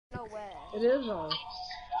It is on.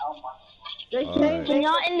 They Alright. Can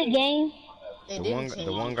y'all in the game?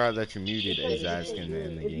 The one guy that you muted is asking to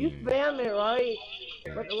end the If you game. spam it right,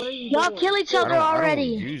 what are you Y'all doing? kill each I other don't already.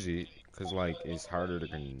 use it because like it's harder to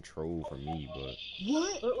control for me, but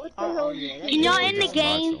What the hell? Yeah, Can y'all it in the just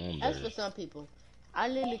locks game? on that's there. for some people. I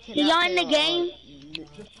literally cannot Can y'all play in the on, game?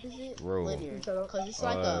 is it Bro. linear? Cause it's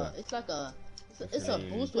like it's a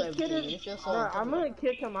boost with everything, and it feels so. Bro, I'm gonna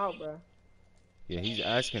kick him out, bro. Yeah, he's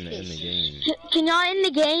asking to end the game Can y'all in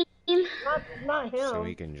the game? Not him. so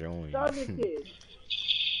he can join. The other kid.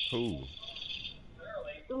 Who?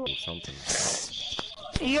 Something.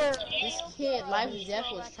 This kid, Life is Death,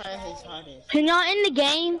 was trying his hardest. Can y'all in the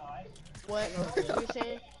game? What you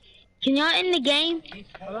saying? Can y'all in the game?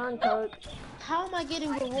 Hold on, coach. How am I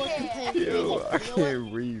getting rewards for playing Yo, creative? I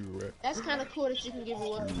can't read, bro. That's kind of cool that you can get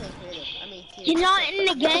rewards for playing creative. I mean, Can y'all in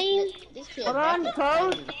the game? This kid. Hold on,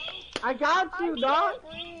 coach. I got you, dog.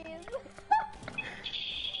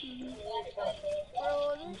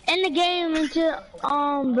 In the game until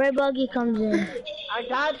Bray Buggy comes in. I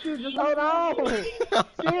got you. Just hold on.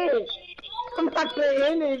 Shit. I'm not gonna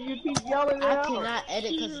end it if you keep yelling it I out. cannot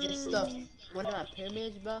edit because of this stuff. One of my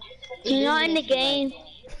pyramids, bro. Can y'all in the game?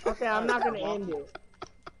 Okay, I'm not gonna end it.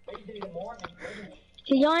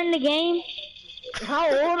 Can y'all in the game? How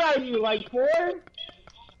old are you? Like 4?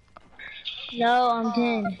 No, I'm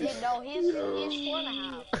 10. No, he's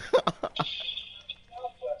 4.5.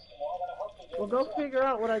 Well, go figure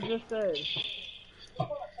out what I just said.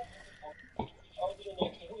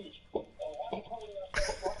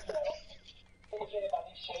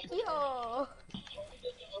 Yo.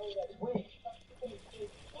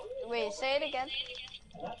 Wait, say it again.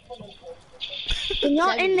 Can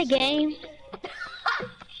y'all in the game?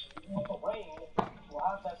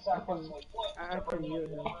 I can mute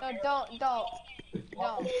him. No, don't.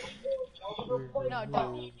 No,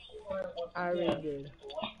 don't. I already did.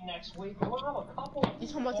 You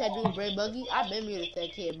talking about that dude, Bray Buggy? I've been muted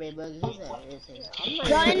that kid, Bray Buggy. He's not irritating.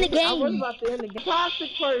 Y'all in the I was game? about to end the game. Toxic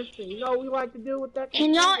person. You know what we like to do with that?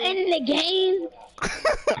 Can y'all in the game?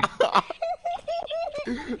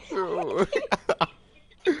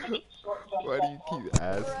 Why do you keep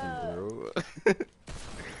asking, bro?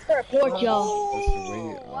 Report y'all. Just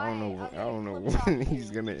wait. I don't know when he's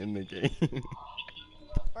gonna end the game.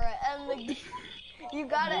 Or end the game. You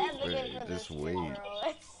gotta end the game for Just this wait. kid,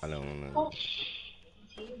 bro. I don't know.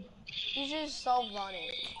 You should just self-run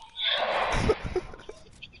it.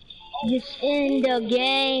 Just in the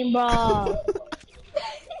game, bro.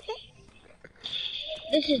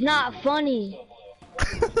 This is not funny.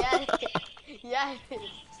 Yeah, it is.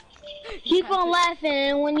 Keep on laughing,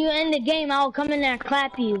 and when you end the game, I'll come in there and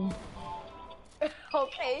clap you.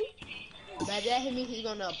 Okay. By that, he means he's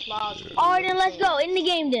gonna applaud you. Alright, then let's go. In the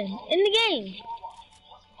game, then. In the game.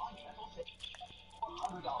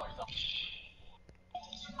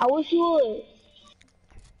 I wish you would.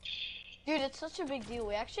 Dude, it's such a big deal.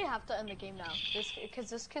 We actually have to end the game now. Because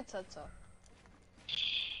this kid said so.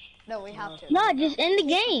 No, we have to. No, just end the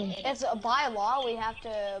game. It's by law, we have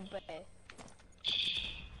to obey.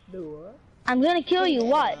 Do what? I'm gonna kill you.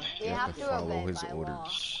 What? We You have to follow obey his by law.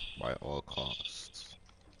 orders by all costs.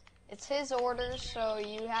 It's his orders, so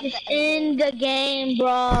you have Just to end end the game,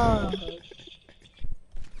 bro.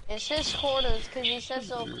 It's his orders, because he says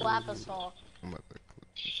he'll clap us all. I'm about to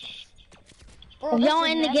Bro, If this y'all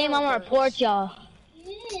is in the game, I'm gonna never report y'all.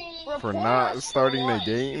 for not starting the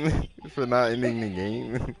game, for not ending the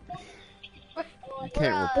game. You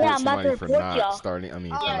can't Yeah, report I'm about to somebody for report not y'all. starting. I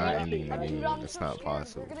mean, for not ending the game. I'm It's so not scared.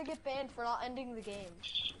 possible. We're gonna get banned for not ending the game.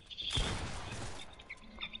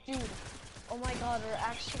 Dude, oh my god, we're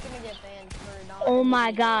actually gonna get banned for not Oh ending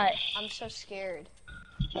my the god. game. I'm so scared.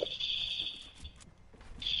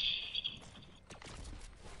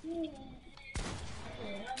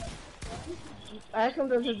 Ask him,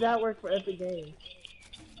 does his dad work for Epic Games?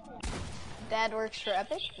 Dad works for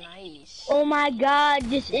Epic? Nice. Oh my god,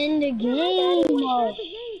 just end the game. Epic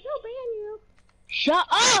Games, he'll ban you. Shut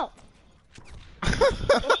up!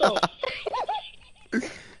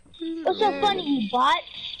 What's so funny, you bot?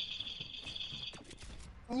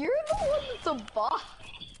 You're the one that's a bot.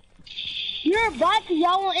 You're a bot because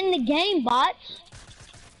y'all won't end the game, bots.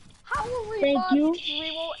 How will we Thank bots? you.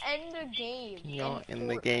 We won't end the game. Y'all in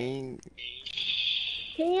the game.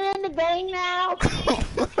 Can you end the game now?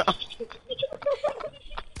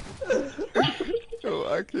 Yo,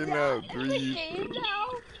 I cannot breathe. Game now?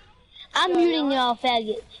 I'm muting y'all,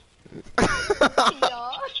 faggots.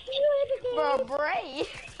 Yeah. Bro, Bray.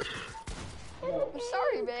 I'm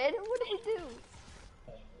sorry, man. What did we do?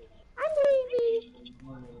 I'm leaving.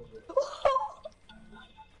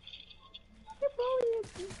 You're bullying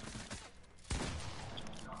me.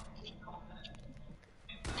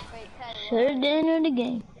 Heard the end of the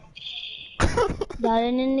game. Got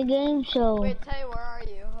it in the game, so. Wait, Tay, where are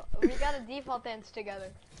you? We got a default dance together.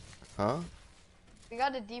 Huh? We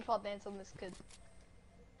got a default dance on this kid.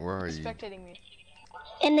 Where are He's you? spectating me.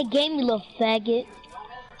 In the game, you little faggot.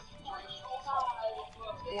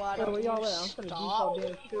 Why Yeah, don't where y'all you at? I'm finna stop default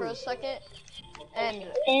dance too. for a second? And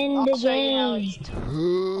In I'll the show you how game. it's done.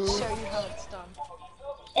 I'll show you how it's done.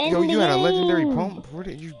 In Yo, the you had a game. legendary pump? Where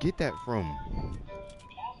did you get that from?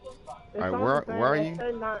 It's Alright, on where the thing. are you?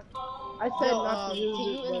 I said Yo, not to use can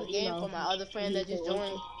it, you but, end the game for my other friend that just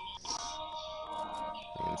joined?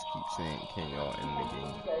 Fans keep saying, can y'all end the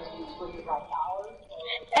game?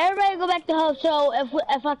 Everybody go back to hub, so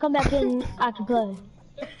if I come back in, I can play.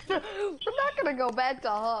 We're not gonna go back to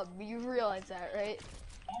hub. You realize that, right?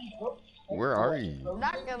 Where are you? We're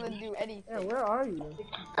not gonna do Yeah, anything. where are you?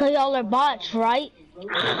 Cause y'all are bots, right?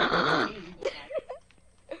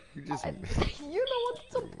 You just. You know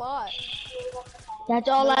what's a bot? That's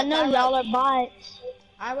all I know, y'all are bots.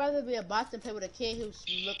 I'd rather be a bot than play with a kid who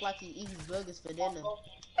look like he eats burgers for dinner.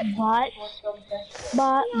 Bots.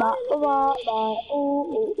 Bot, bot, bot, bot, ooh,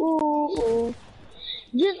 ooh, ooh, ooh.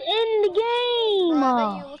 Just in the game! Bro,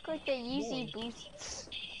 I bet you look like the Yeezy boosts.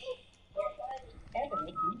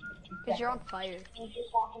 Cause you're on fire.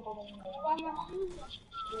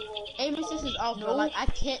 Amy, this is off, bro. Like, I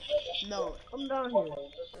can't. No. Come down here.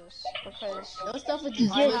 Because No stuff is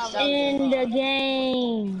just Just in the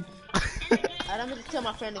game. I'm gonna just tell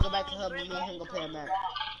my friend to go back to hub and me and him go play a match.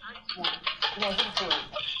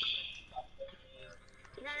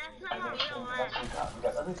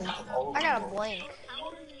 I got a blank.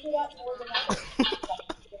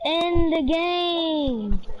 In the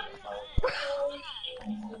game.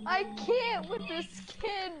 I can't with this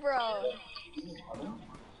kid, bro.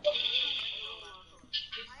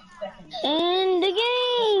 In the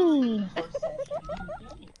game.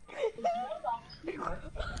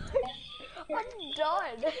 I'm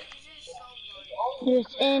done.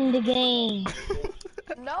 Just in the game.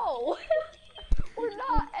 No. We're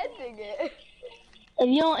not ending it. If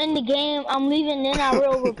you don't end the game, I'm leaving, then I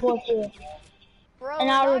will report you. Bro, And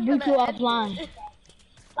we're I'll not reboot you gonna end offline. it.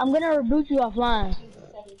 I'm gonna reboot you offline.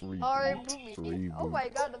 Alright, boot me. Reboot. Oh my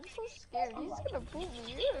god, I'm so scared. He's gonna boot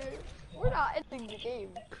me. We're not ending the game.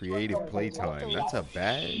 Creative playtime. That's a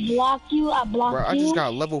badge. Block you, I block Bro, I you. just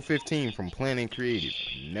got level 15 from planning creative.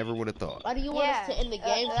 Never would have thought. Why do you want us to end the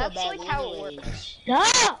game so that's badly like how anyways? it works.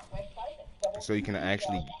 Stop! So you can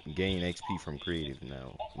actually gain XP from creative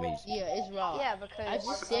now. Amazing. Yeah, it's wrong. Yeah, because I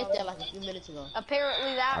just said that like a few minutes ago. apparently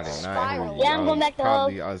I that did not hear spiral. you. Yeah, I'm going back to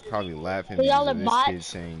I was probably laughing So y'all because are of this bots? kid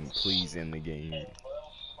saying, please end the game.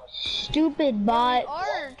 Stupid We bot.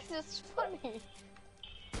 are, 'cause it's funny.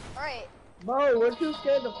 Alright, Bro, we're too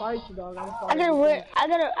scared to fight you, dog. I'm I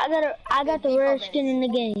sorry. got the rare skin in the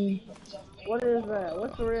game. What is that?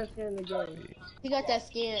 What's the rare skin in the game? He got that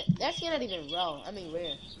skin. That skin not even raw. I mean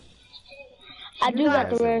rare. I do got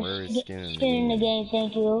the That's the rare rarest skin in the game,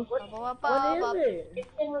 thank you. What is it?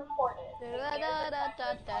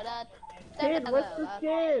 Kid, what's the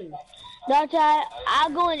skin? That's I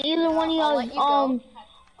go in either one of I'll let y'all's you go.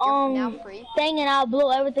 You're now free. thing and I'll blow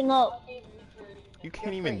everything up. You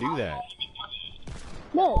can't even do that.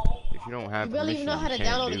 Look. If you don't have You barely permission, even know how to you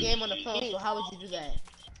can't download do the it. game on the phone, so how would you do that?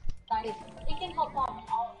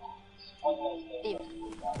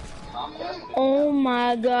 Oh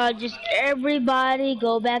my god, just everybody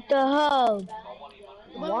go back to hub.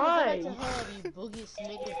 Why? Go back to hub, you boogie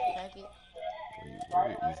snicker packet.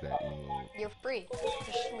 Where is that emote? You're free.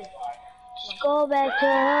 Just sleep. Just go back to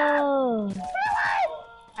hub.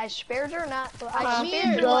 I spared her not. I Come spared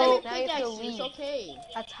here, her go. life. let Now me you have to pickaxe you. It's leave. okay.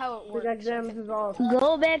 That's how it Big works. exams is off.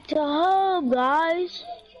 Go back to hub, guys.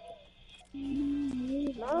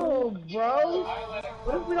 No, bro.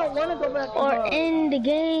 What if we don't want to go back to Or hub? end the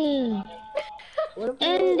game. What if we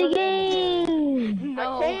End don't the wanna- game. I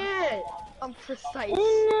No, can't. I'm precise. End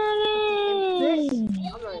the game.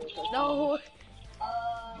 I'm not even No.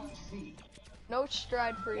 No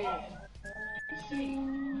stride for you.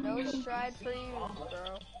 No stride for you,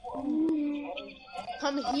 bro.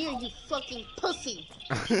 Come here, you fucking pussy.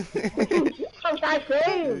 I'm not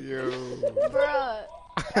saying. Yo. Bruh.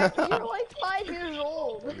 You're like 5 years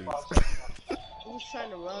old. He's trying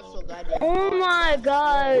to run so goddamn Oh hard. my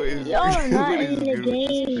god. What is- Y'all are not what is in the good with this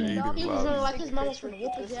game. creative He was lobby? running like his mama was finna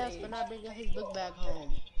whoop his ass for not bringing his book back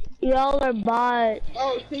home. Y'all are bots.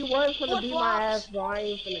 Oh, she was gonna beat my Flip-flops. ass, bro. I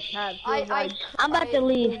ain't finna catch. I'm about to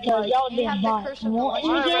leave because y'all You been have the bots. curse of the Won't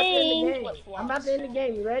legend. in the I'm about to end game. the game. I'm about to end the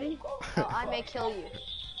game. You ready? No, I may kill you.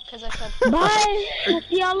 Because I said Bye. I'll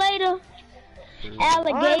see y'all later.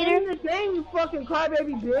 Alright, alligator. in the game, you fucking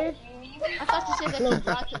crybaby bitch. I thought you said that you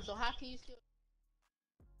dropped him, so how can you still?